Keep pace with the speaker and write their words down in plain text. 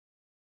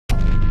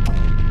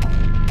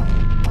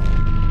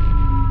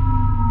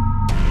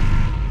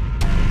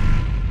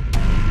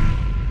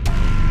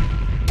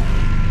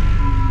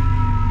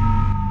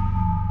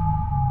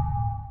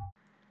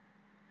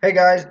Hey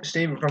guys,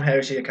 Stephen from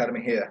Heresy Academy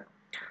here.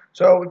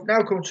 So we've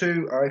now come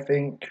to, I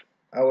think,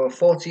 our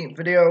 14th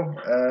video.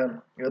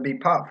 It'll be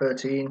part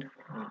 13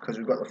 because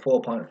we've got the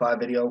 4.5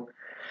 video.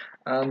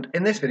 And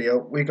in this video,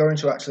 we're going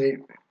to actually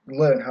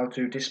learn how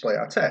to display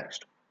our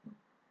text.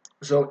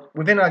 So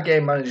within our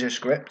game manager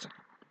script,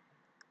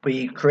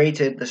 we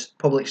created this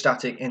public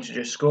static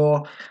integer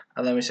score,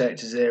 and then we set it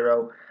to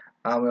 0,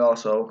 and we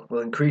also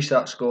will increase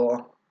that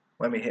score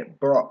when we hit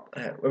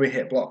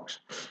blocks.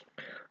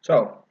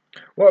 So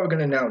what we're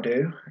going to now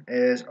do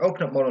is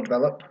open up Model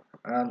Develop,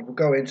 and we'll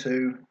go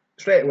into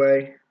straight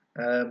away.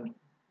 We'll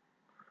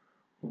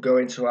go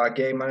into our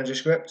game manager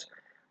script,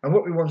 and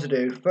what we want to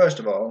do first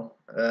of all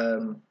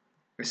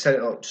is set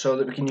it up so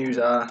that we can use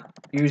our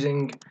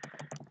using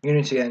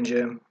Unity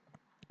Engine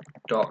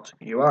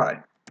 .ui.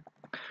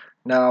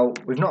 Now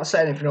we've not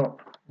set anything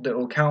up that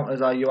will count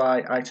as our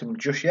UI item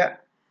just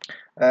yet.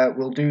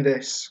 We'll do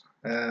this.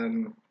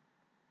 We'll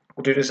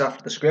do this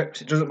after the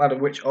script. It doesn't matter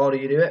which order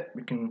you do it.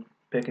 We can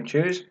pick and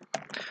choose.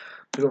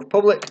 So we go for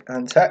public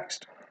and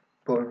text,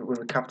 but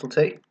with a capital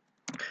T.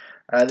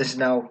 This is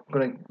now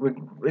we're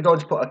going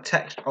to put a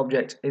text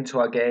object into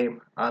our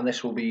game, and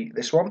this will be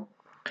this one.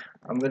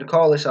 I'm going to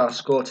call this our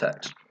score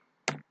text,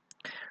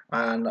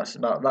 and that's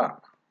about that.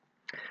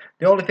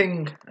 The only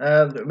thing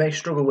that we may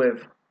struggle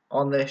with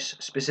on this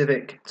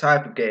specific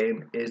type of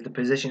game is the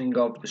positioning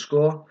of the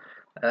score.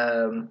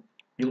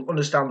 You'll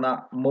understand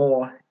that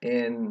more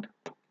in,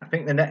 I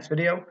think, the next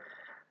video.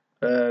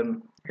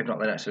 If not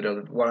the next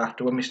video, the one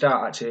after, when we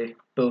start actually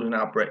building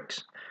our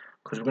bricks,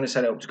 because we're going to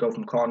set it up to go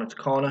from corner to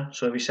corner.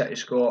 So if you set your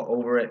score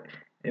over it,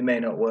 it may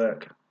not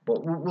work,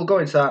 but we'll go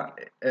into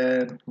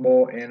that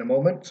more in a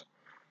moment.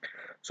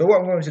 So what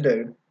I'm going to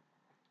do,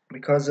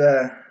 because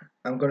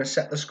I'm going to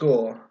set the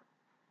score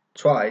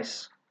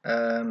twice,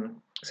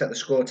 set the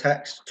score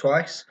text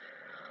twice,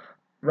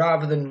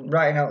 rather than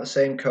writing out the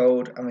same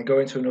code and then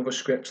going to another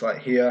script like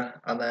here,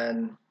 and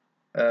then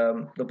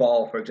the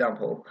ball, for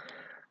example,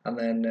 and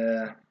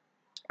then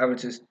having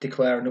to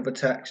declare another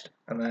text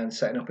and then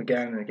setting up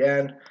again and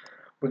again.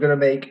 We're going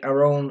to make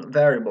our own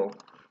variable,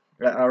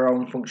 our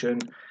own function,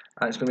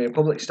 and it's going to be a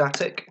public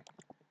static,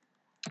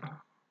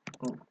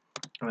 and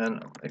then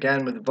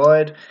again with the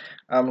void,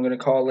 and we're going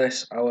to call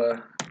this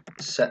our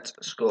set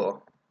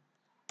score,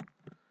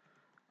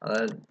 and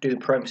then do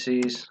the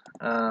parentheses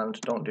and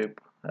don't do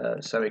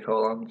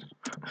semicolons.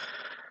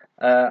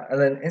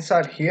 And then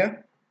inside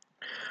here,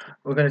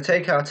 we're going to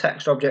take our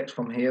text object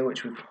from here,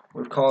 which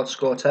we've called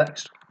score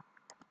text,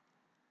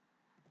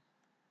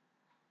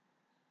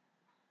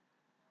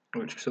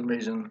 which for some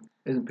reason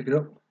isn't picking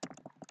up.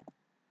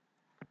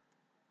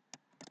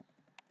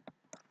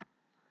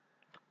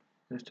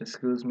 Just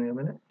excuse me a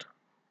minute.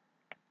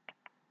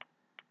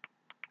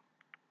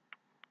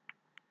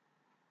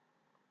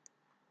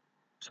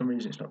 For some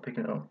reason it's not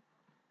picking it up.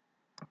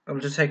 I'll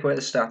just take away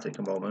the static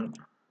a moment.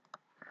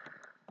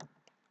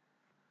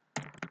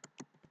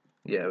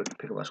 Yeah, we can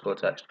pick up our score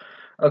text.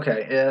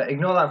 Okay,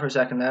 ignore that for a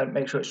second there.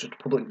 Make sure it's just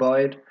a public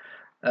void.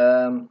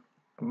 I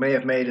may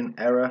have made an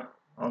error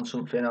on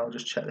something. I'll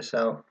just check this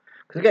out.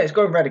 Because again, it's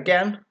going red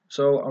again,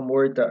 so I'm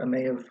worried that I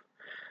may have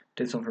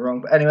did something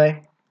wrong. But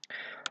anyway,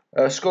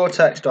 score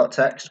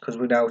text.text, because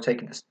we're now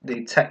taking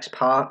the text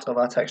part of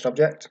our text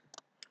object,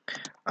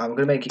 and we're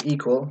going to make it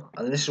equal,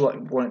 and this is what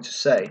we want it to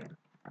say.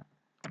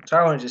 So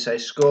I want it to say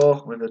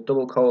score with a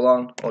double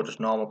colon or just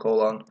normal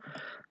colon,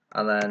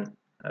 and then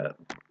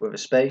with a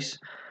space,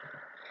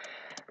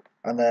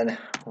 and then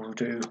we'll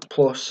do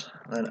plus,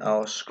 and then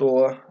our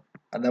score,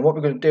 and then what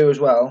we're going to do as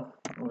well,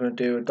 we're going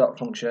to do a dot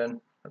function,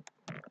 and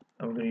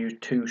we're going to use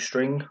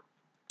toString.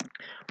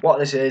 What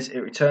this is, it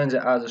returns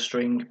it as a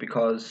string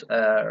because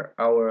a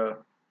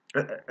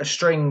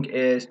string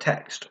is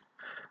text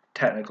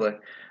technically,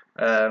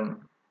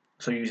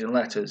 so using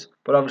letters,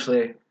 but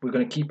obviously we're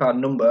going to keep our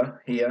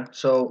number here,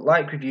 so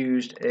like we've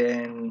used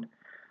in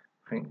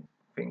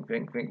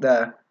think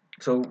there.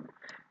 So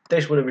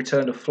this would have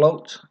returned a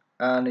float,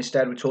 and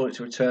instead we told it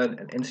to return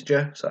an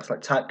integer, so that's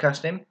like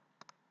typecasting.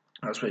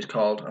 That's what it's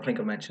called. I think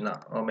I mentioned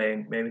that, or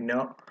maybe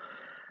not.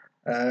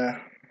 And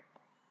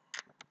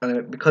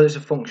because it's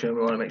a function,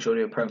 we want to make sure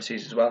we do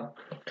parentheses as well.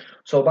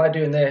 So by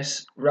doing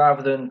this,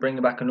 rather than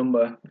bringing back a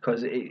number,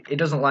 because it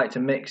doesn't like to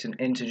mix an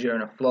integer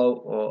and a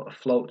float, or a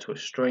float to a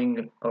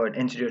string, or an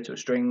integer to a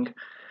string,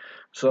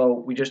 so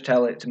we just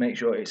tell it to make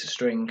sure it's a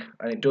string,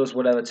 and it does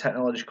whatever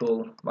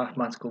technological,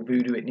 mathematical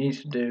voodoo it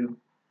needs to do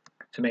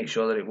to make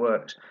sure that it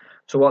works.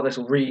 So what this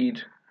will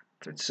read,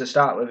 to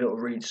start with, it will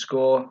read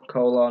score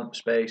colon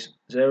space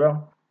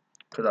 0,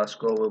 because our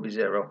score will be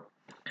 0.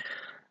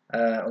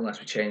 Unless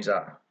we change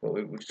that, but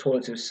we've told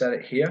it to set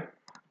it here.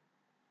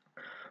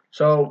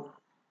 So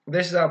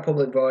this is our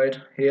public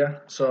void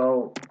here.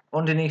 So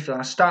underneath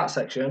our start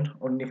section,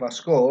 underneath our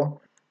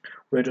score,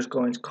 we're just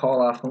going to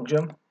call our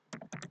function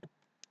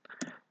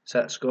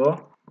set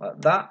score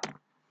like that.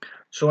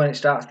 So when it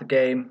starts the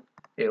game,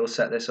 it will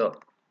set this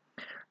up.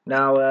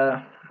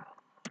 Now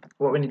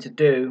what we need to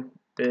do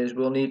is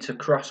we'll need to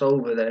cross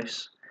over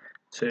this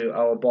to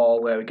our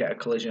ball where we get a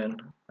collision,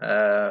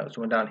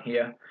 somewhere down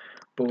here.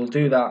 but we'll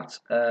do that.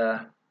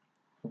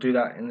 We'll do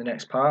that in the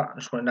next part. I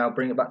just want to now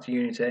bring it back to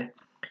Unity.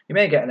 You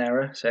may get an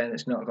error saying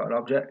it's not got an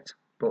object,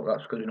 but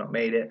that's because we've not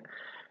made it,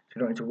 so you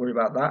don't need to worry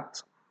about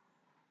that.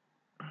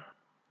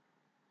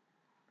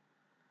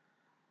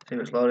 See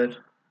if it's loaded.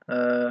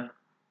 No,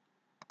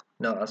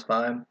 that's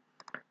fine.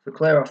 So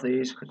clear off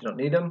these because you don't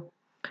need them.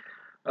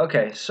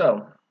 Okay,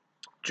 so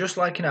just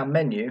like in our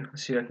menu,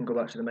 let's see if I can go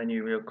back to the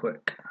menu real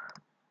quick.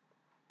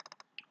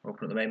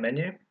 Open up the main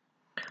menu.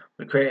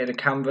 We created a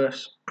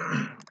canvas,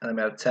 and then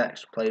we have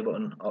text, play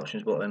button,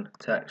 options button,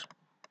 text,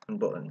 and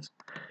buttons.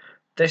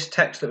 This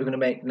text that we're going to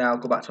make now,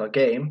 go back to our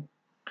game,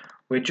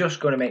 we're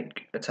just going to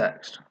make a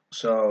text.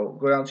 So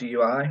go down to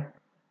UI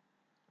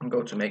and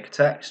go to make a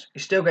text. You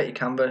still get your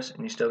canvas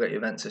and you still get your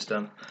event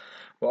system,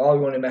 but all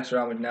we want to mess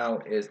around with now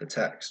is the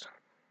text.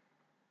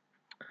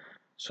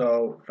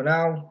 So for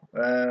now,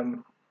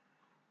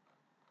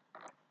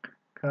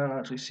 can't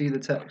actually see the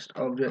text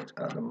object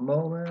at the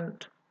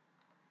moment.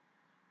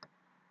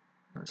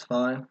 That's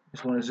fine.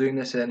 Just want to zoom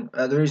this in.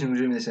 The reason we're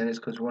zooming this in is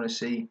because we want to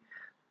see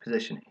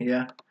position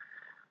here.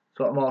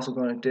 So what I'm also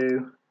going to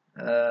do,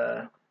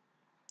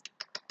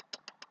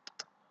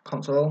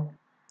 console.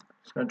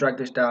 Just going to drag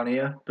this down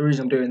here. The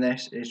reason I'm doing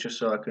this is just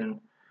so I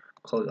can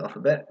close it off a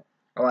bit.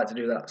 I like to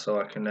do that so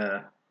I can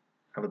have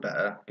a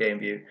better game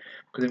view.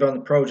 Because if you're on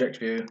the project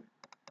view,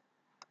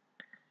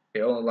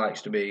 it only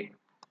likes to be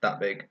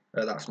that big,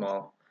 that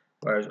small,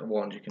 whereas at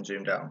ones you can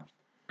zoom down.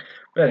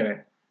 But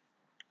anyway,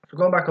 if we're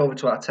going back over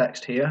to our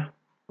text here,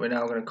 we're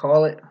now going to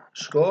call it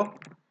score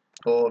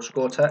or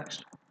score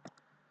text.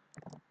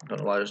 I don't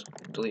know why I just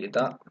deleted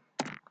that.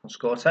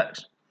 Score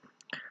text.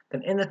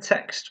 Then in the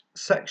text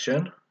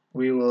section,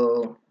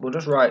 we'll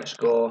just write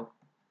score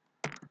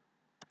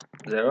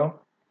 0.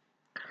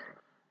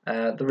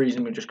 The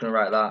reason we're just going to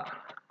write that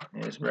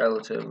is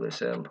relatively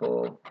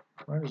simple.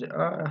 Where is it?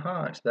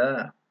 Aha, it's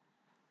there.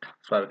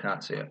 That's why we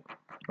can't see it.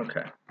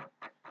 Okay.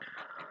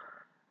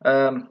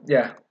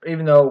 Yeah,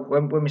 even though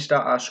when we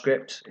start our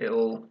script,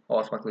 it'll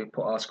automatically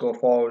put our score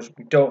forwards.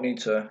 We don't need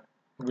to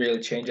really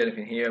change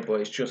anything here,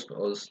 but it's just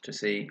for us to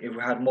see. If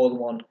we had more than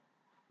one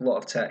lot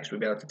of text,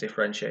 we'd be able to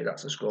differentiate.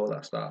 That's the score,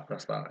 that's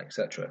that,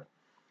 etc.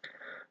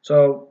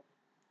 So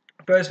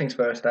first things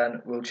first,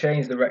 then we'll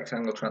change the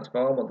rectangle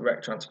transform or the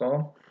rect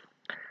transform,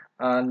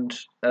 and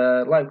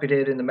like we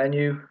did in the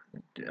menu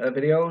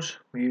videos,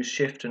 we use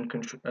Shift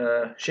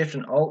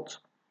and Alt,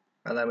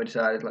 and then we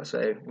decided, let's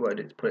say, we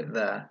wanted to put it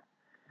there.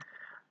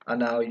 And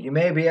now you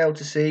may be able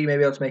to see, you may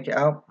be able to make it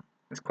out.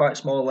 It's quite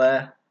small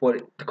there,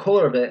 but the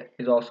colour of it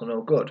is also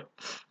no good.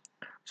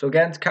 So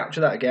again, to capture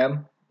that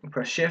again, you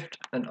press Shift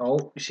and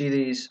Alt. You see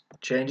these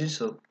changes.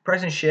 So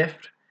pressing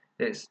Shift,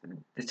 it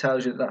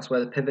tells you that's where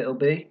the pivot will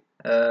be.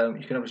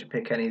 You can obviously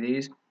pick any of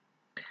these,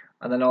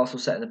 and then also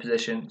setting the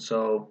position.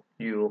 So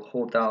you will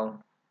hold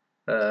down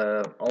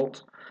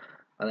Alt,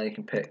 and then you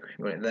can pick.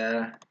 You want it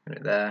there, you want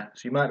it there.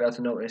 So you might be able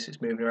to notice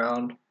it's moving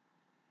around.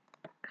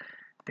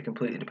 It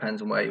completely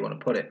depends on where you want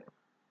to put it.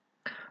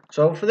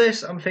 So for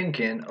this, I'm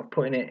thinking of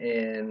putting it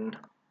in,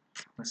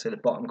 let's say, the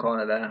bottom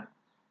corner there,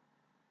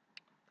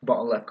 the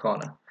bottom left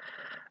corner.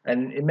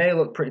 And it may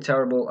look pretty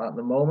terrible at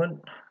the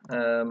moment.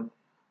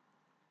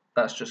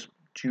 That's just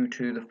due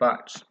to the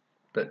fact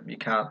that you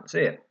can't see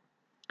it.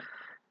 If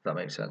that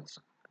makes sense.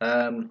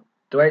 The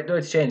way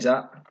to change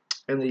that,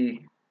 in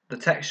the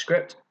text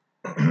script,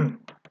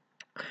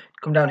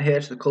 come down here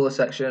to the colour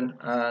section,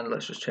 and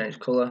let's just change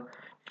colour.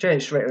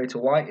 Change it straight away to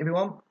white if you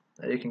want.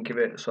 You can give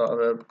it sort of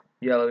a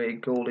yellowy,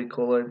 goldy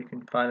colour if you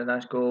can find a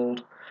nice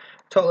gold.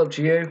 Totally up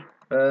to you.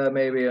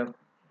 Maybe a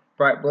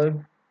bright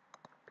blue.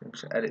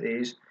 Just edit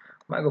these.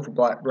 Might go for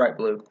bright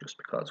blue just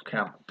because we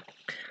can.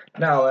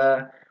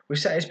 Now we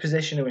set its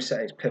position and we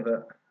set its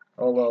pivot.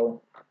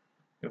 Although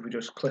if we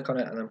just click on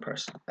it and then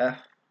press F,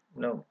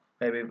 no,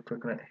 maybe we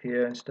click on it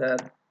here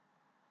instead.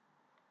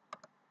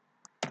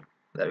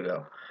 There we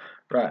go.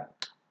 Right.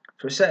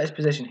 So we set its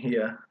position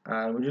here,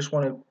 and we just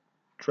want to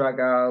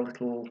drag our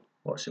little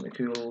what's it we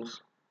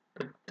calls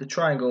the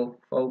triangle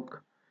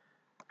folk.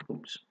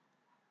 Oops.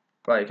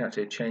 Right, you can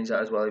actually change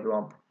that as well if you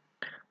want.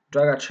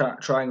 Drag our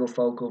triangle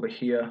folk over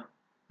here,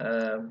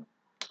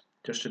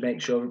 just to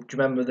make sure. Do you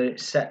remember that it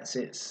sets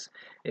its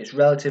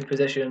relative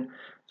position?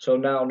 So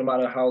now, no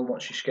matter how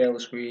much you scale the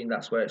screen,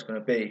 that's where it's going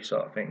to be,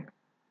 sort of thing.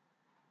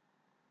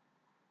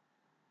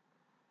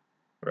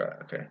 Right.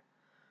 Okay.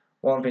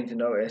 One thing to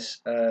notice,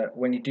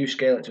 when you do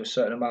scale it to a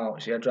certain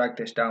amount, see I dragged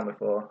this down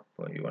before,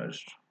 but you want to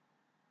just,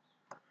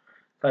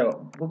 tell you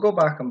what, we'll go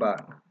back and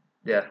back,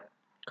 yeah,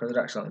 because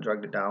I accidentally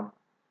dragged it down.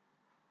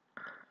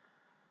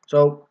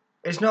 So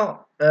it's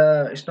not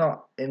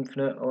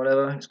infinite or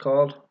whatever it's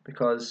called,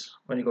 because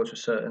when you go to a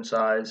certain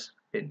size,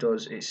 it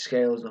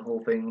scales the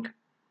whole thing,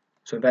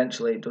 so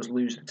eventually it does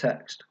lose the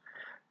text.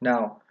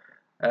 Now,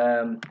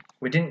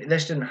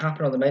 this didn't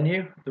happen on the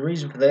menu. The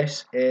reason for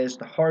this is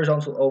the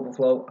horizontal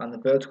overflow and the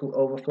vertical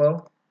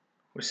overflow.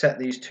 We set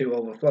these to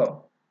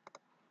overflow.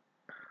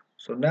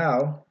 So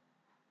now,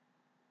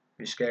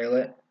 if you scale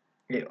it,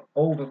 it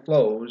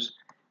overflows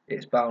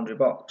its boundary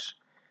box.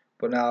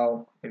 But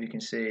now, if you can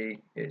see,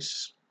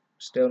 it's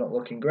still not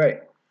looking great.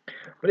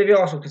 But if you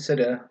also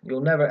consider,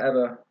 you'll never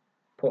ever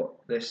put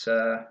this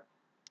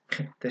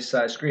this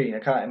size screen. I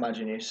can't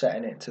imagine you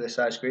setting it to this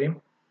size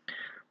screen.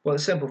 Well, the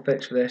simple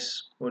fix for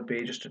this would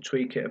be just to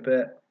tweak it a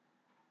bit.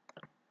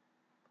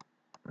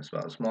 That's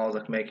about as small as I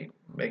can make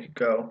it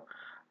go.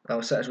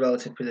 I'll set its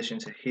relative position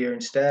to here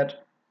instead.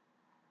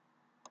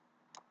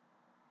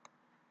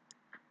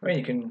 I mean,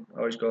 you can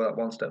always go that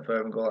one step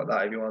further and go like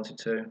that if you wanted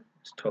to.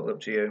 It's totally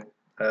up to you.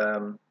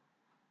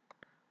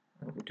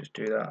 We'll just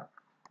do that.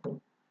 Oh.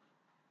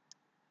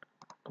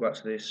 Go back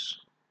to this.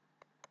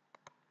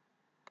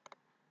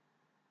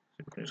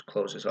 We can just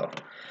close this off.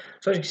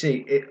 So as you can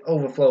see, it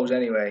overflows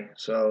anyway.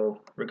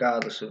 So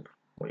regardless of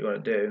what you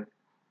want to do,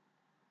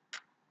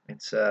 it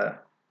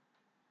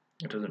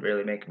doesn't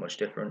really make much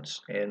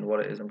difference in what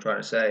it is I'm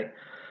trying to say.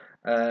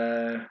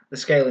 The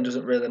scaling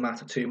doesn't really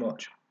matter too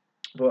much.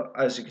 But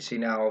as you can see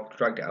now, I've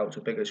dragged it out to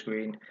a bigger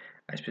screen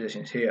and its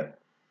position is here.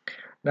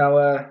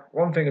 Now,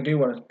 one thing I do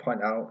want to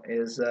point out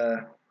is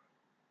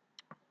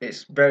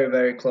it's very,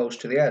 very close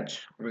to the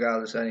edge,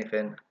 regardless of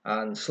anything.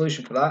 And the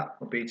solution for that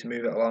would be to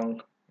move it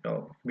along,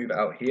 move it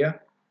out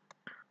here.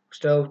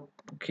 Still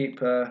keep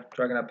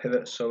dragging our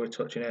pivot so we're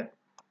touching it.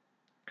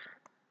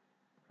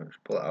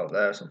 Just pull it out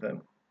there or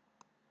something.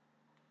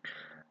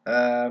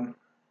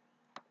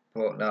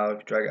 But now if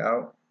you drag it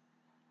out,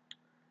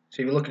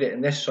 so if you look at it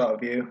in this sort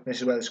of view, this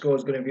is where the score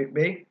is going to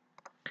be.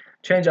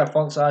 Change our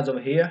font size over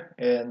here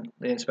in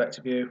the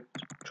inspector view.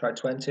 Try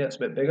 20, that's a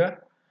bit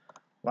bigger.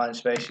 Line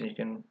spacing, you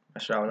can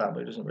mess around with that,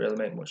 but it doesn't really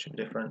make much of a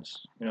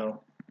difference,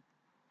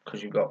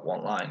 because you've got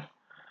one line.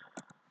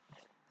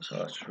 So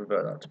let's just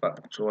revert that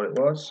back to what it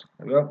was.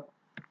 There we go.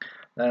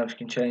 Now you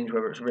can change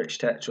whether it's rich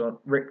text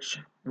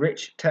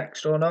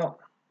or not.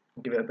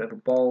 Give it a bit of a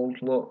bold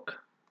look.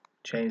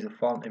 Change the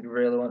font if you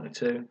really wanted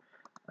to.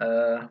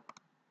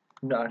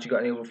 Not actually got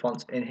any other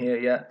fonts in here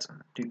yet.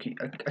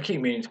 I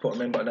keep meaning to put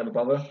them in, but I never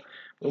bother.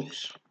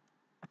 Oops.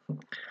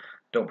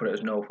 Don't put it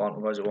as no font,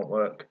 otherwise it won't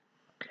work.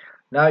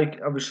 Now,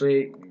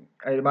 obviously,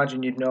 I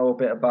imagine you'd know a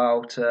bit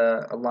about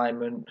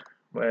alignment,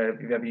 where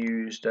if you've ever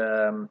used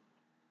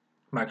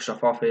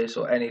Microsoft Office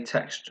or any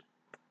text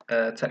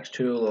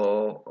tool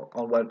or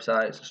on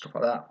websites and stuff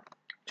like that.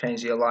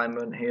 Change the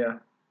alignment here,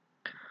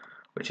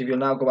 which if you'll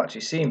now go back to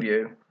your scene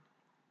view,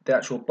 the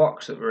actual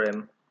box that we're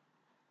in,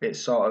 it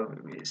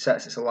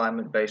sets its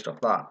alignment based off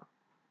that.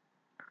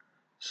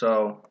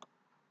 So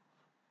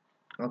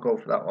I'll go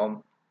for that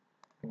one.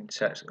 You can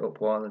set it up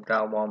one and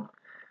down one.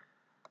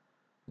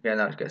 Again,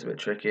 that gets a bit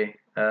tricky.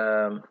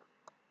 Where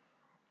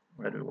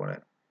do we want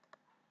it?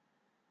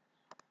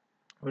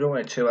 We don't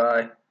want it too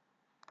high.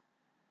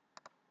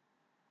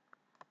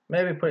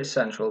 Maybe put it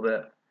central a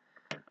bit.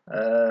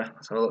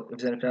 Let's have a look if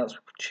there's anything else we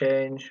could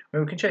change.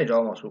 Maybe we can change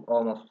almost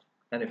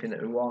anything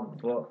that we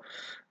want, but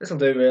this will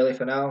do really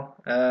for now.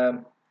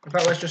 In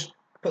fact, let's just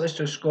put this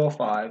to a score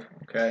 5.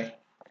 Okay.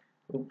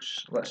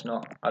 Oops, let's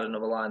not add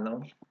another line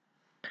though.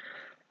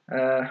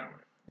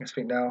 Let's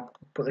think now.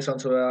 Put this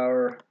onto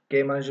our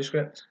game manager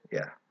script.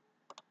 Yeah.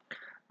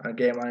 Our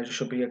game manager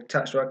should be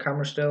attached to our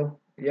camera still.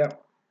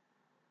 Yep.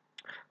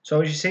 So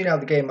as you see now,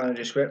 the game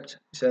manager script,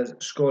 it says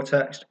score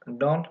text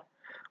none.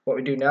 What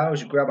we do now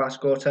is we grab our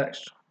score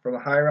text from a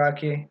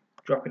hierarchy,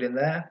 drop it in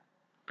there.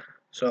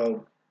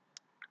 So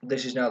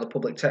this is now the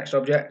public text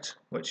object,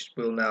 which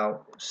we'll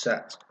now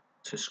set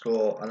to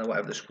score, and then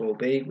whatever the score will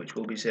be, which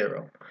will be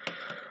 0.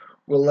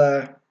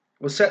 We'll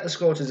set the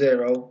score to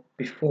 0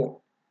 before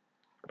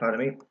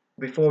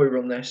we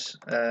run this,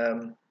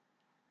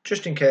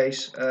 just in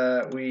case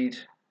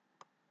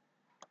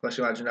let's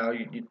imagine now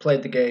you'd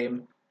played the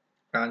game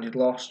and you'd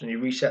lost and you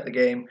reset the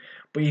game,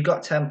 but you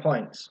got 10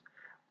 points,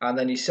 and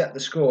then you set the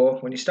score.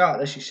 When you start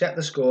this, you set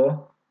the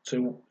score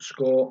to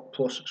score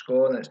plus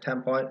score, and then it's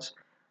 10 points,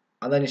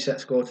 and then you set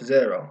score to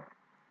 0.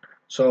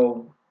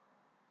 So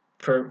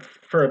for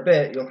a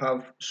bit you'll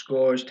have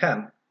score as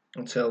 10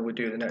 until we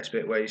do the next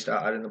bit where you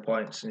start adding the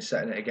points and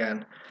setting it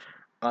again,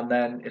 and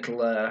then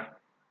it'll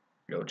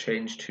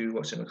change to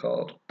what's it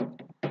called.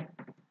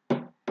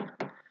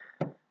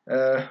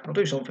 I'll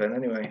do something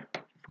anyway.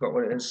 Forgot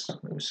what it is.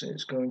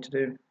 It's going to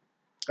do.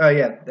 Oh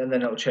yeah, and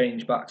then it'll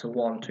change back to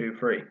 1, 2,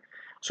 3.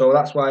 So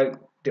that's why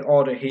the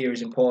order here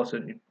is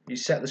important. You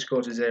set the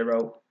score to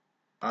 0,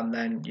 and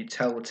then you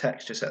tell the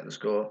text to set the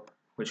score,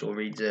 which will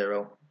read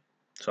 0,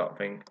 sort of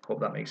thing. Hope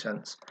that makes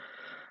sense.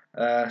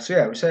 So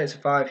yeah, we set it to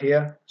 5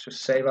 here. Let's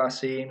just save our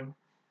scene.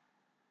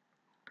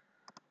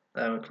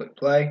 Then we click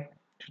play.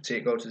 You should see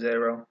it go to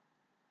 0.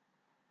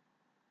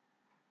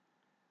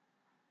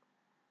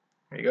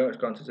 There you go, it's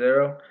gone to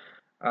 0.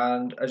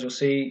 And as you'll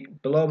see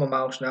below my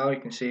mouse now,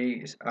 you can see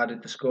it's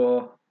added the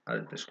score,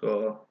 and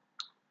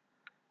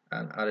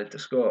added the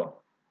score.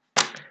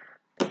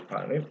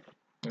 Pardon me.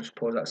 Just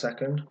pause that a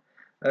second.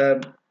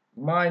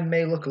 Mine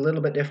may look a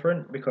little bit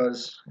different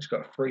because it's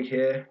got a 3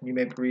 here. You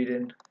may be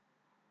reading.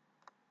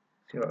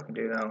 See what I can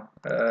do now.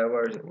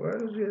 Where is it? Where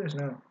does it do this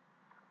now?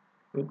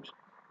 Oops.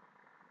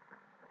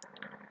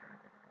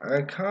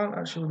 I can't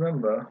actually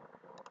remember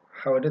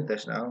how I did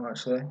this now,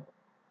 actually.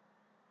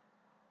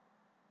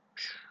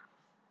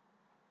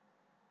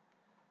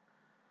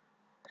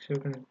 So we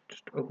can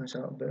just open this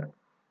out a bit.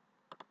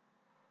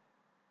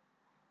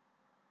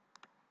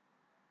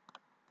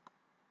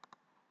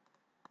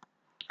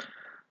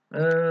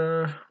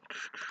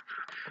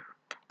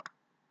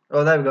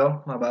 Oh, there we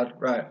go. My bad.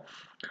 Right.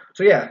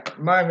 So yeah,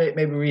 mine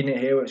maybe reading it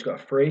here where it's got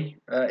free.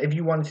 If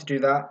you wanted to do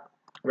that,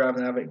 rather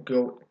than have it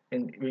go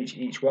in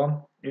each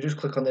one, you just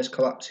click on this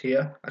collapse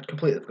here. I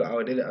completely forgot how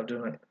I did it. I've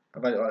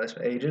had it like this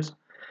for ages.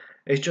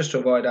 It's just to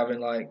avoid having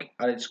like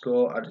added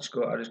score, added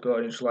score, added score,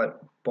 and just like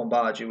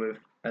bombard you with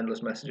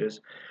endless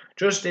messages.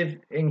 Just if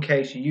in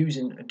case you're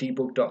using a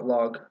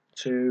debug.log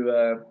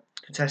to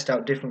test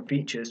out different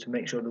features to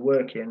make sure they're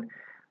working,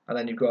 and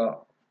then you've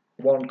got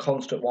one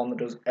constant one that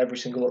does every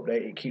single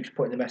update. It keeps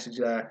putting the message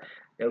there.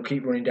 It'll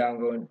keep running down,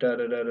 going da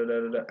da da da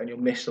da da, and you'll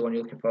miss the one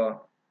you're looking for.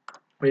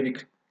 But if you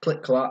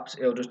click collapse,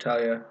 it'll just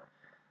tell you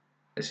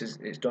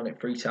it's done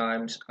it 3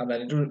 times, and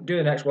then do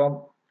the next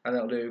one, and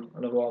it'll do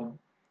another one,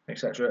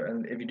 etc.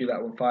 And if you do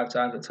that one 5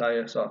 times, it'll tell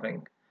you, sort of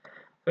thing.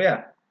 So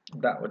yeah,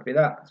 that would be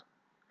that.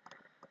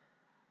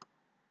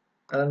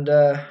 And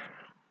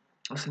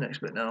what's the next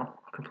bit now?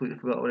 I completely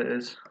forgot what it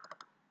is.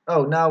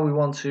 Oh, now we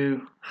want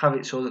to have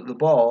it so that the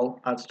ball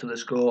adds to the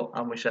score,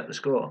 and we set the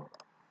score.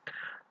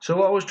 So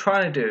what I was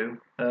trying to do,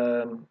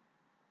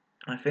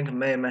 I think I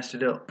may have messed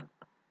it up.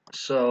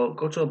 So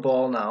go to a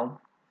ball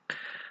now.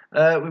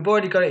 We've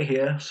already got it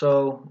here,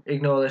 so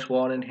ignore this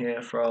warning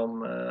here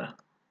from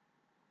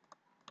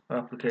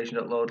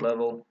application.load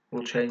level.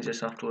 We'll change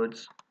this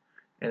afterwards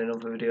in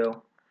another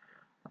video.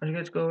 How'd you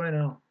get to go away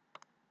now?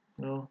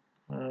 No.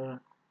 It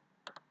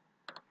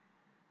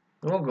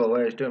won't go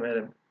away, it's doing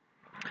me.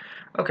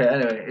 Okay,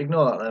 anyway,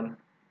 ignore that then.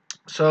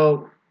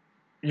 So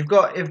you've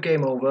got if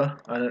game over,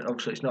 and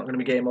obviously it's not going to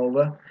be game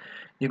over.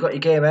 You've got your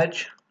game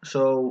edge,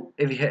 so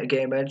if you hit a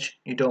game edge,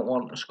 you don't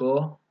want a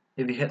score.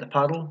 If you hit the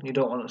paddle, you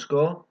don't want a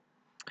score.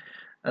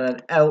 And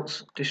then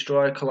else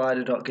destroy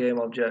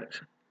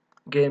collider.gameObject,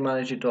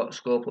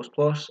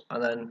 GameManager.score++,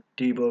 and then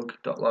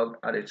debug.log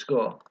added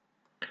score.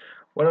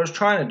 What I was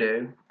trying to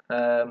do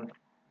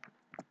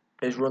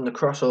is run the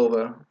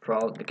crossover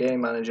from the game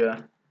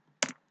manager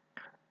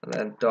and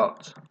then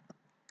not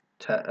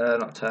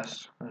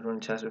test. I was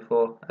running test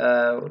before.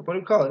 What do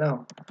we call it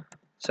now?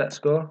 Set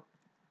score.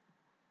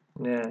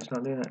 Yeah, it's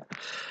not doing it.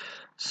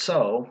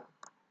 So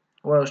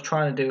what I was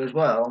trying to do as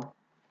well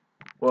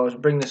was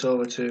bring this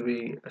over to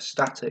be a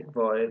static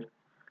void.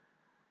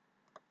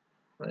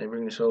 Let me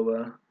bring this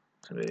over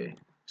to be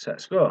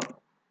set score.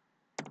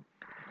 So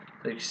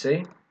you can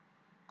see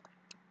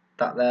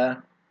that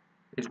there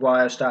is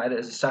why I started it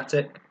as a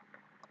static,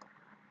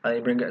 and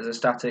you bring it as a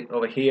static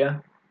over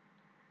here.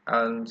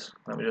 And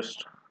let me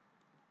just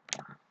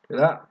do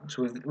that.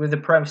 So with the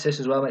parenthesis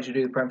as well, make sure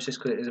you do the parenthesis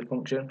because it is a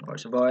function or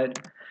it's a void.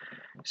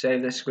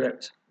 Save this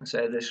script and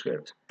save this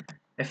script.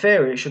 In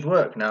theory, it should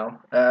work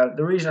now.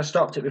 The reason I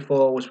stopped it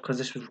before was because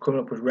this was coming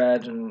up with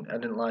red and I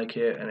didn't like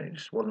it, and it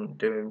just wasn't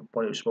doing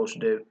what it was supposed to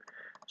do.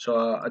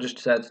 So I just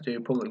decided to do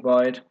public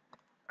void,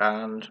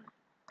 and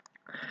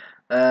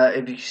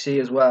if you see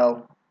as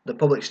well, the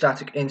public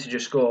static integer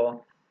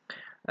score.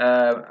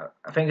 I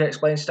think I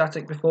explained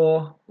static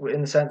before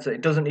in the sense that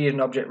it doesn't need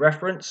an object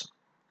reference.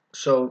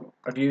 So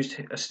I've used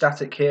a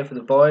static here for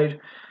the void,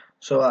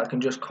 so I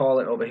can just call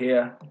it over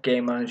here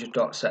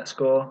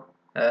GameManager.setScore,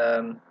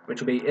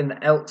 which will be in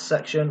the else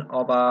section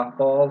of our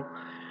ball.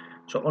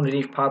 So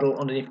underneath paddle,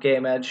 underneath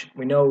game edge,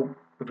 we know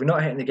if we're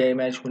not hitting the game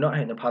edge, we're not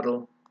hitting the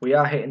paddle, we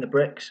are hitting the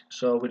bricks.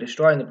 So we're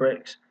destroying the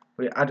bricks,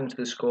 we're adding to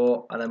the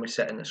score, and then we're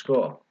setting the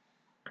score.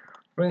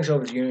 Bring this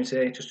over to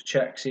Unity just to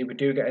check, see if we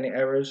do get any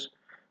errors.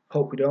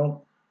 Hope we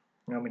don't,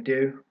 and we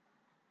do.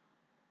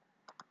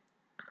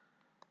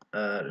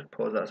 Just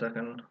pause that a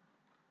second.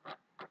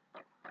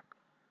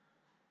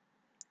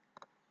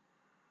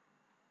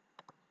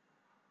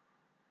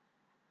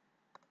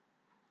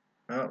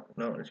 Oh,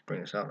 no, let's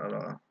bring this out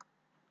now.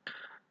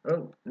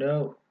 Oh,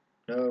 no,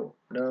 no,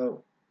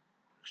 no.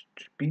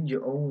 Just be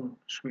your own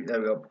screen.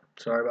 There we go.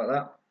 Sorry about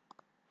that.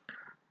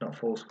 Not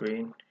full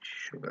screen.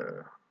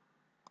 Sugar.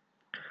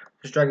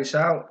 Just drag this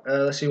out.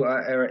 Let's see what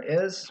our error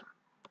is.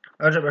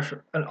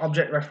 An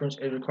object reference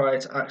is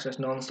required to access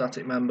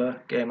non-static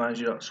member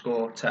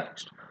GameManager.score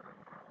text.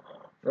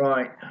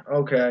 Right,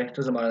 okay,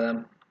 doesn't matter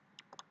then.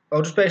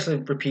 I'll just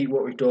basically repeat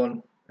what we've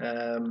done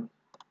for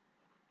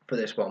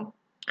this one.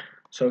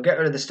 So get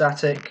rid of the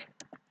static,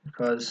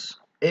 because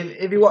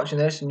if you're watching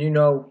this and you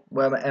know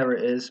where my error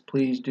is,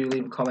 please do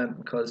leave a comment,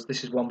 because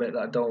this is one bit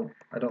that I don't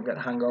get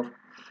the hang of.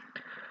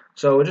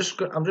 So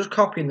I'm just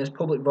copying this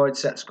public void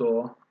set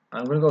score.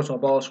 I'm going to go to my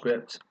ball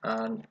script,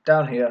 and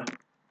down here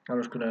I'm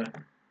just going to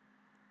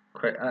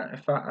create. In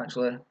fact,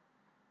 actually,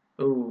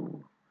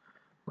 ooh,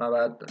 my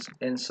bad. That's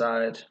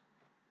inside.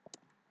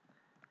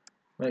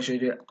 Make sure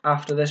you do it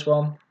after this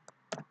one,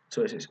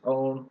 so it's its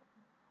own.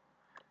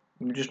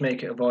 You just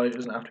make it a void. It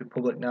doesn't have to be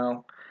public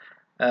now.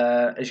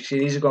 As you can see,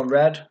 these have gone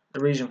red. The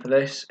reason for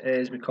this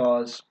is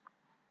because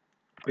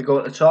we go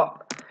at the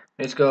top.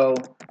 Let's go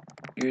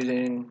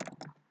using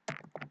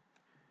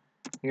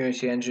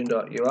Unity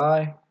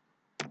Engine.ui.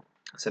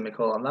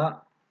 Semicolon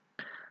that.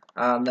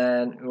 and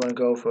then we want to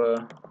go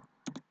for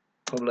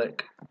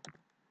public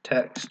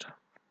text.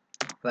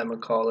 Then we'll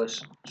call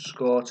this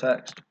score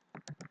text.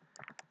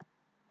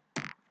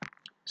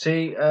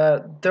 See,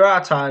 there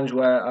are times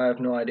where I have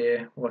no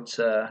idea what's.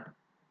 Ooh,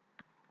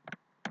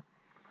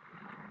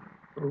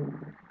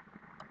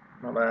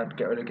 my bad.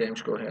 Get rid of game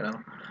score here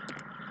now.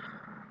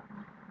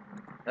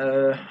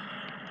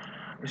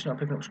 It's not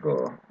picking up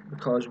score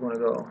because we want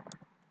to go.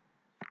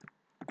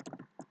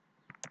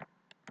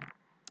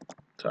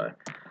 Sorry.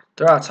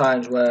 There are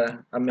times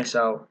where I miss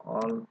out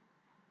on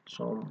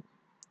some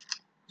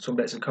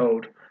bits of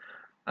code,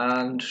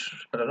 and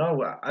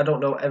I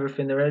don't know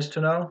everything there is to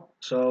know.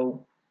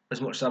 So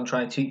as much as I'm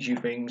trying to teach you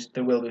things,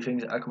 there will be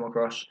things that I come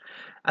across,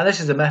 and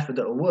this is a method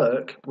that will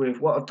work with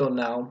what I've done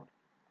now.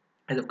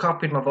 Is I've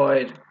copied my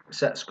void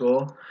set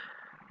score,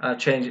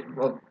 changed it,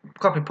 well,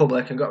 copied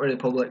public and got rid of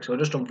public, so I've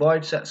just done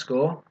void set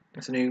score.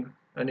 It's a new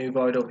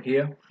void over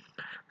here.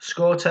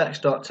 Score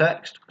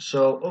text.text.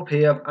 So up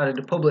here I've added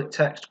a public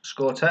text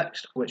score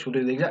text, which will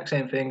do the exact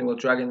same thing, and we'll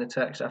drag in the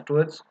text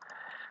afterwards.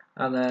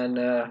 And then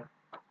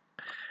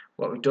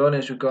what we've done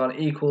is we've gone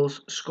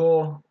equals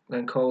score,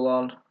 then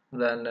colon,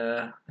 then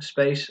a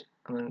space,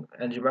 and then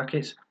end your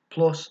brackets,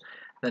 plus,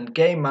 then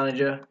game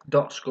manager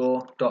dot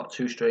score dot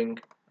toString,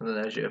 and then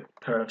there's your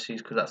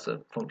parentheses because that's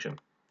the function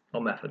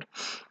or method.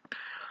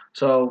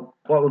 So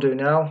what we'll do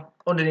now,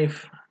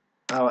 underneath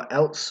our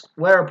else,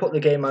 where I put the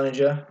game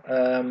manager,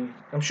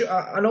 I'm sure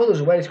I know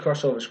there's a way to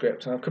cross over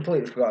script, and I've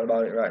completely forgotten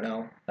about it right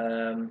now.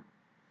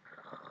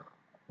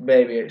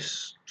 Maybe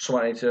it's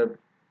something I need to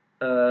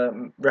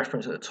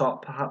reference at the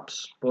top,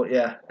 perhaps. But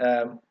yeah,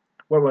 what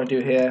we're going to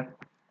do here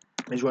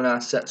is run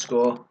our set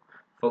score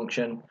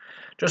function,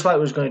 just like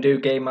we was going to do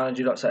game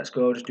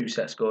manager.setScore. Just do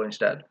set score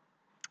instead,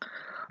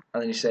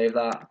 and then you save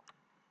that.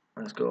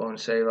 Let's go and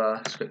save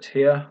our script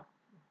here.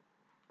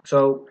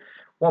 So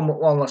one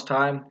last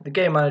time, the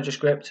game manager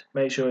script,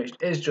 make sure it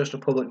is just a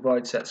public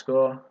void set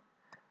score,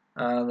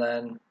 and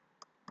then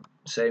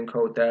same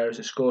code there as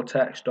a score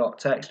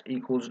text.text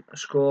equals a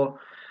score,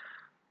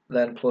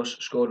 then plus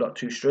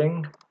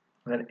score.toString,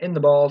 and then in the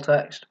ball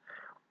text,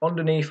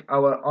 underneath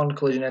our on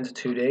collision enter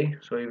 2D,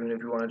 so even if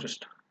you want to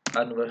just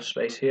add another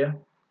space here,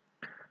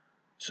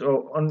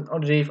 so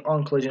underneath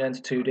on collision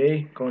enter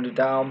 2D, going to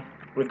down,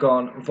 we've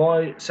gone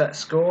void set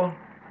score,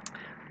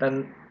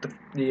 then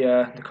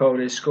the code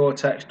is score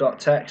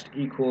text.text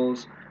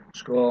equals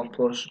score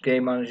plus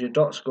game manager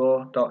dot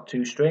score dot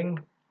toString.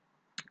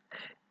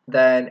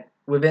 Then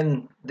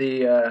within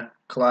the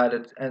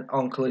collider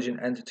on collision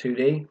enter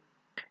 2D,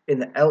 in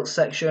the else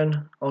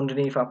section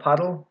underneath our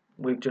paddle,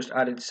 we've just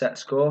added set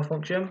score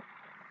function,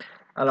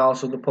 and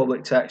also the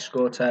public text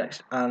score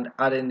text, and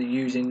add in the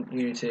using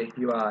Unity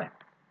UI.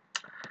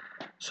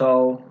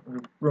 So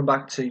run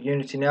back to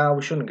Unity now.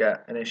 We shouldn't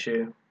get an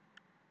issue.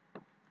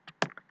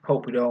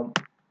 Hope we don't.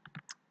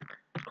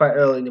 It's quite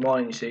early in the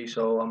morning, you see,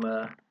 so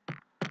my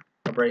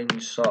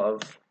brain's sort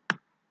of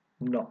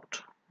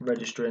not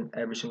registering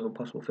every single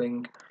possible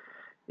thing.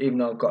 Even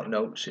though I've got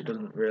notes, it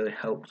doesn't really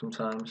help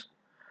sometimes.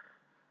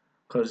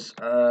 Because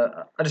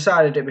I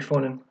decided it'd be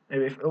fun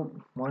oh,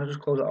 why did I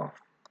just close it off?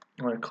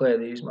 I'm going to clear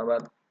these, my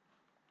bad.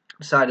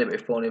 Decided it'd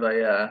be fun if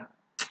I,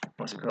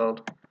 what's it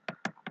called?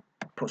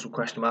 Put some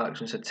question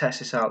marks and said test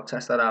this out,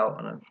 test that out,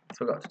 and I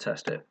forgot to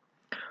test it.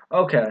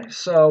 Okay,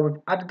 so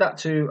we've added that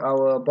to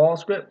our ball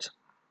script.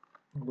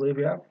 I believe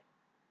we have.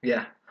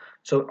 Yeah.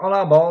 So on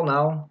our ball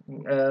now,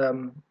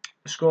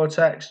 score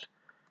text,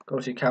 go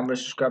to your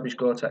cameras, just grab your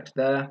score text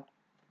there,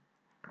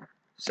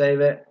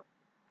 save it,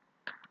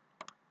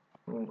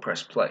 and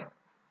press play.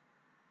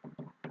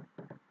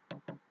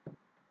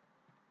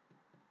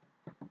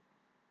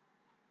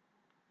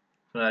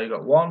 So now you've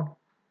got 1,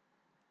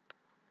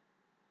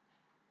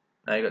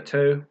 now you've got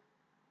 2,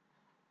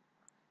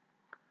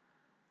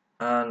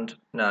 and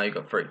now you've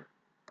got 3.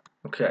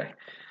 Okay,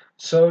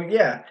 so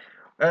yeah,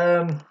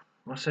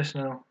 what's this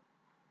now?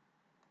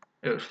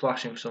 It was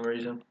flashing for some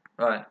reason.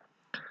 Right,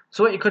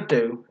 so what you could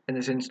do in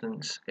this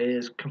instance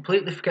is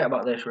completely forget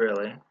about this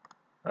really.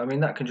 I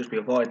mean, that can just be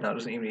a void now, it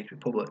doesn't even need to be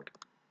public.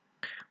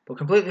 But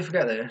completely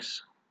forget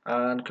this,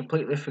 and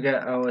completely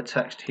forget our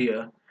text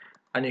here,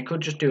 and you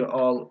could just do it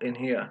all in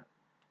here,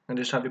 and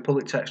just have your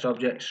public text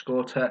object,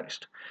 score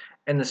text.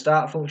 In the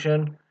start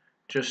function,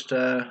 just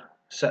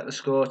set the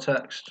score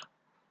text,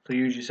 so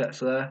use your set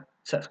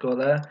score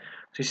there.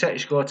 So you set your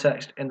score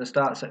text in the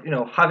start set,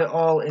 have it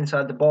all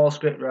inside the ball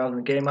script rather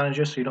than game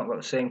manager, so you don't got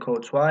the same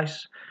code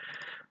twice.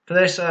 For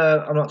this,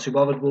 I'm not too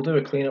bothered, we'll do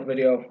a cleanup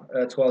video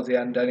towards the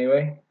end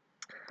anyway.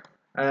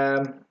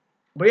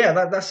 But yeah,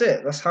 that's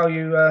it. That's how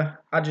you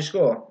add your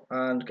score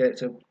and get it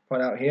to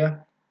point out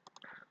here.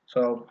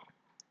 So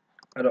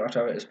I don't have to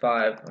have it as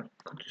 5. I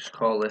could just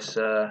call this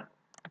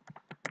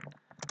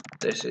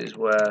this is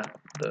where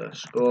the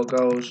score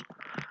goes.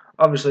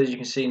 Obviously, as you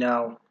can see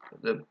now,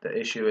 the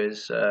issue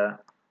is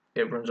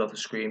it runs off the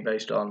screen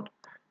based on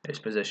its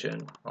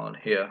position on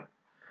here.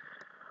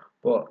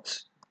 But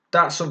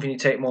that's something you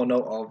take more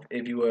note of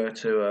if you were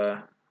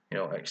to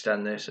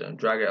extend this and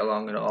drag it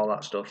along and all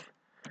that stuff.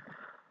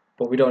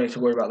 But we don't need to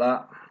worry about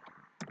that.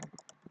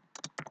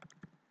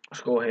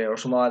 score here or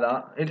something like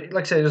that.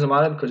 Like I say, it doesn't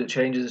matter because it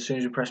changes as soon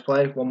as you press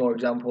play. One more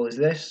example is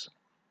this.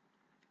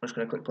 I'm just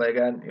going to click play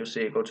again. You'll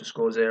see it go to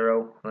score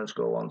 0 and then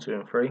score 1, 2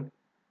 and 3.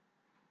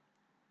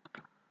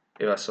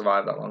 If I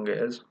survive that long, it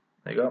is.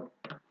 There you go.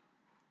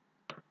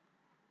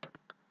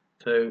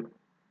 2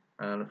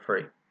 and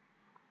 3.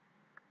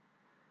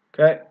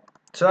 Okay,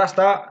 so that's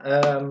that.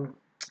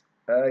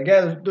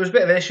 Yeah, there was a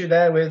bit of an issue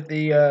there with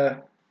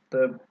the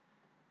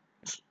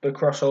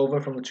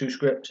crossover from the two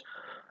scripts.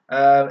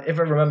 If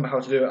I remember how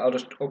to do it, I'll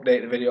just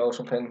update the video or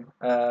something.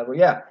 But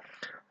yeah,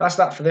 that's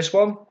that for this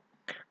one.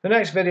 The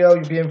next video,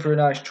 you'll be in for a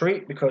nice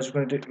treat because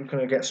we're going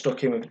to get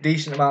stuck in with a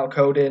decent amount of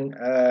coding,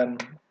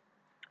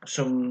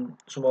 some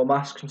more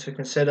maths to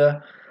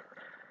consider.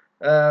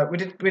 We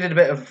did a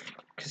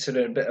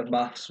bit of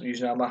maths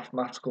using our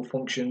mathematical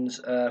functions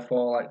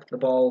for like the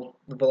ball,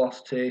 the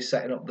velocity,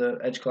 setting up the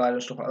edge collider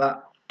and stuff like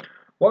that.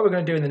 What we're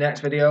going to do in the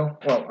next video,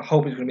 well, I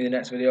hope it's going to be the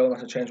next video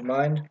unless I change my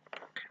mind,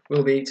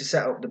 will be to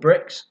set up the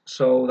bricks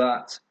so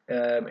that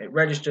it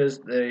registers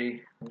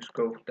the. Let's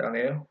go down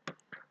here.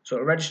 So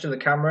it'll register the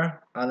camera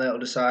and then it'll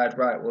decide,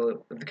 right,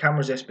 well, if the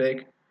camera's this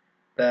big,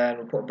 then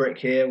we'll put a brick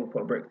here, we'll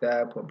put a brick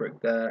there, put a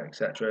brick there,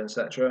 etc.,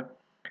 etc.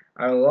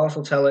 I will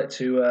also tell it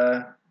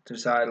to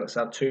decide, let's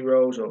have 2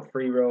 rows or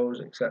 3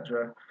 rows,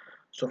 etc.,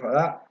 stuff like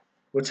that.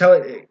 We'll tell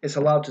it it's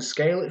allowed to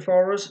scale it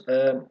for us.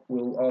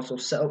 We'll also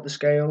set up the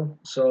scale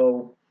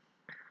so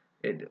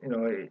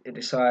it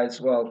decides,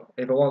 well,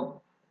 if I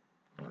want.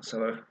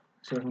 So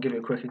I can give you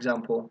a quick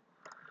example.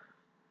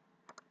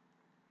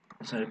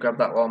 So grab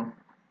that one.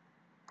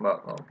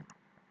 Well,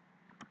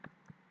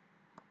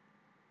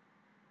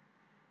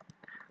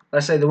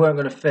 let's say they weren't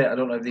going to fit. I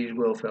don't know if these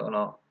will fit or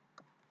not.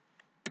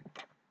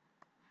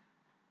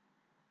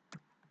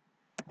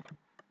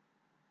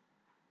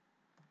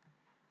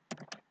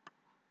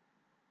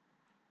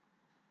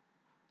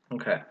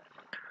 Okay.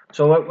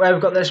 So where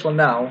we've got this one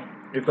now,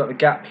 we've got the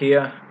gap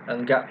here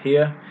and the gap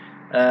here.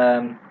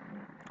 I'm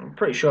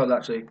pretty sure it's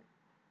actually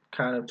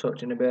kind of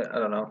touching a bit. I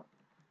don't know.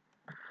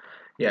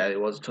 Yeah, it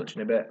was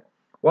touching a bit.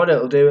 What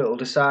it'll do, it'll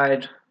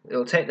decide.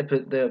 It'll take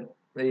the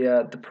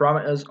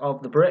parameters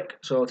of the brick.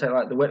 So it'll take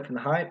like the width and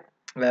the height.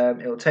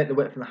 It'll take the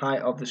width and the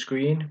height of the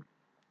screen.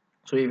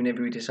 So even if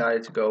we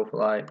decided to go for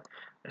like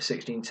a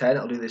 1610,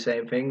 it'll do the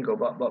same thing. Go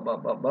bop bop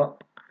bop bop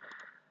bop.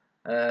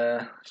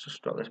 Let's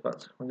just drop this back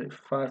to, was it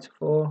 5 to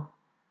 4?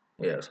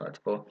 Yeah, it's 5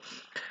 to 4.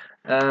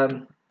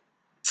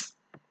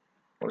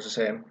 What was I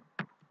saying?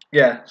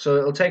 Yeah, so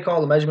it'll take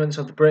all the measurements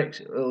of the bricks.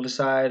 It'll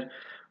decide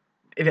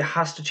if it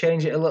has to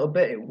change it a little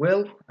bit. It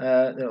will.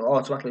 It'll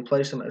automatically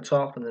place them at the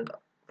top and then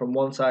from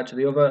one side to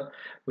the other.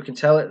 We can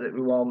tell it that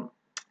we want.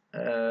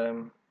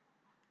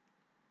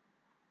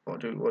 What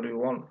do we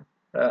want?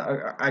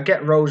 I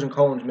get rows and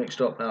columns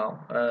mixed up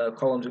now.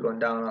 Columns are going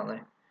down, aren't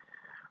they?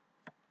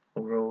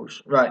 Or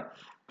rows. Right.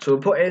 So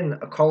we'll put in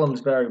a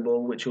columns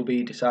variable which will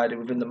be decided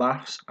within the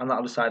maths, and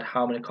that'll decide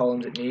how many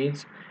columns it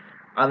needs.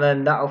 And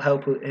then that'll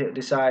help it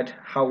decide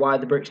how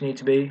wide the bricks need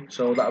to be.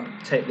 So that'll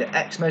take the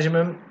X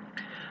measurement.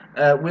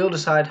 We'll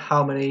decide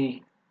how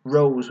many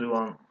rows we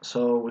want.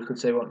 So we could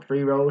say we want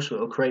 3 rows, so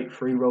it'll create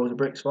 3 rows of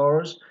bricks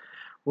for us.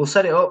 We'll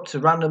set it up to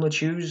randomly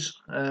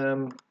choose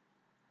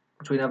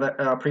between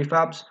our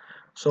prefabs.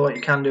 So what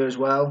you can do as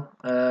well,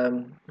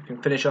 you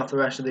can finish off the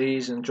rest of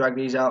these and drag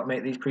these out,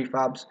 make these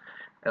prefabs.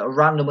 It'll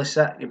randomly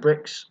set your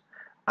bricks,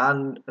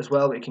 and as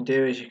well what you can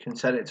do is you can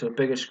set it to a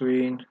bigger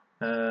screen,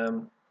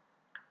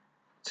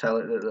 tell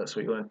it that that's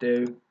what you want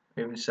to do.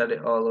 You can set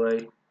it all the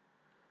way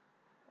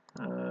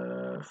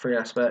 3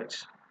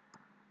 aspects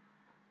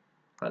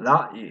like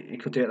that. You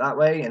could do it that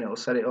way and it will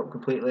set it up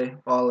completely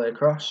all the way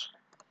across.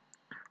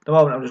 At the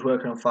moment I'm just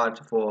working on 5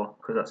 to 4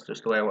 because that's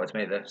just the way I want to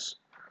make this.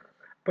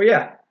 But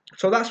yeah,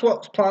 so that's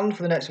what's planned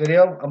for the next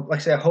video. Like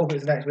I say, I hope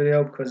it's the next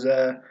video because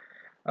I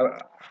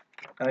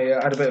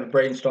had a bit of a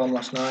brainstorm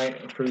last night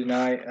and through the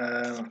night.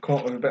 I've come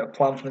up with a bit of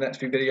plan for the next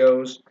few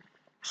videos.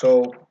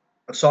 So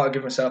I've sort of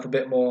given myself a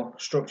bit more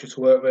structure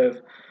to work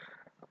with.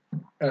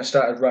 And I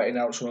started writing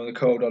out some of the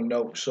code on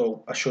notes,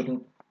 so I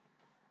shouldn't,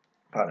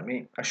 pardon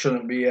me, I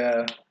shouldn't be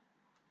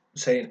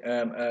saying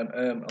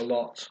a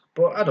lot.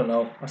 But I don't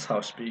know, that's how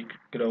I speak.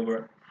 Get over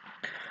it.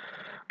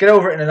 Get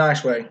over it in a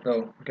nice way,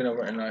 though. Get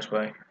over it in a nice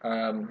way.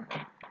 And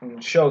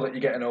show that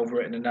you're getting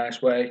over it in a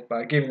nice way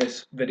by giving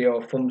this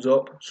video a thumbs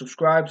up,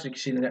 subscribe so you can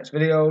see the next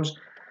videos,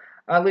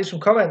 and leave some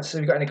comments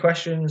if you've got any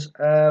questions.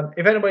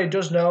 If anybody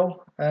does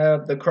know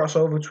the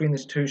crossover between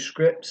these two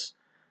scripts,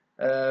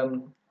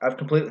 I've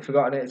completely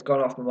forgotten it, it's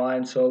gone off my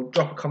mind, so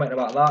drop a comment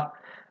about that.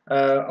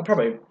 I'll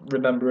probably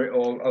remember it,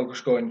 or I'll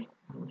just go and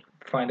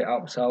find it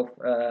out myself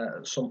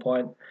at some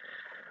point.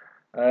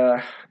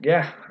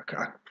 Yeah,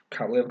 I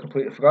can't believe I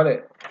completely forgot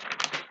it.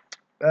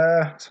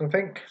 So I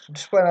think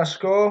displaying our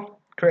score,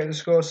 creating the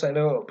score, setting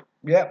it up.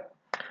 Yep,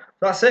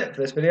 that's it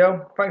for this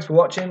video. Thanks for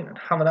watching and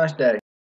have a nice day.